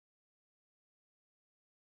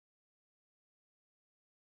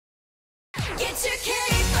Get your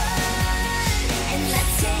cape on, and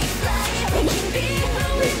let's take flight. We can be who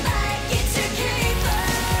we like. Get your cape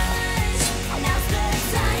on. Now's the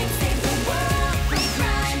time. Save the world from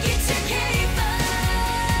crime. Get your cape on.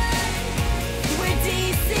 We're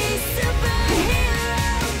DC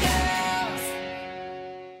superhero girls.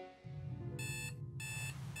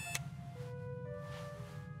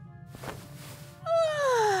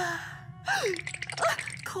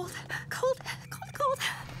 Cold, cold, cold, cold.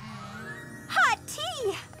 Hot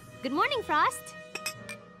tea! Good morning, Frost.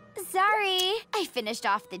 Sorry, I finished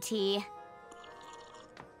off the tea.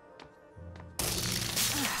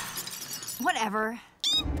 Whatever.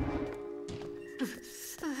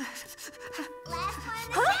 Last one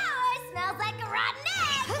in the shower smells like a rotten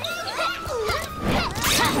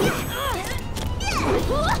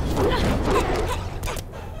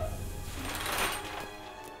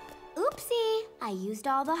Oopsie, I used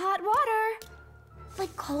all the hot water.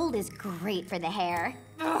 But cold is great for the hair.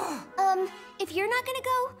 If you're not gonna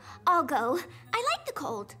go, I'll go. I like the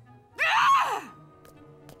cold.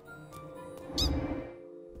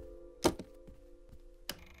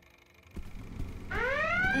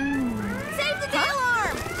 Save the day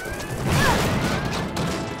alarm!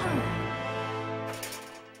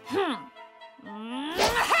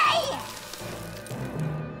 Hey!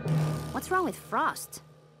 What's wrong with Frost?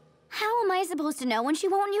 How am I supposed to know when she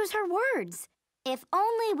won't use her words? If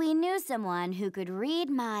only we knew someone who could read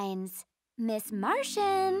minds. Miss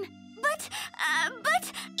Martian. But...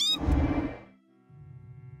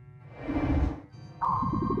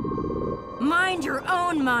 Mind your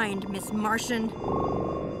own mind, Miss Martian.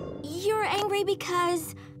 You're angry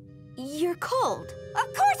because you're cold.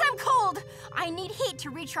 Of course I'm cold! I need heat to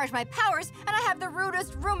recharge my powers, and I have the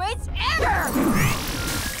rudest roommates ever!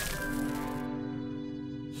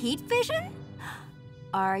 Heat vision?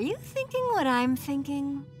 Are you thinking what I'm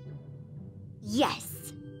thinking? Yes.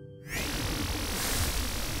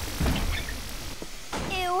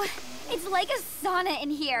 Ew, it's like a sauna in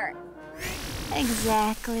here.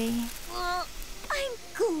 Exactly. I'm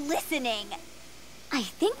glistening. I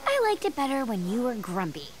think I liked it better when you were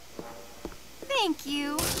grumpy. Thank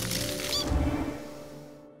you.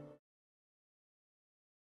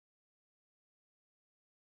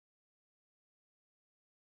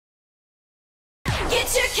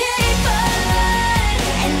 Get your cape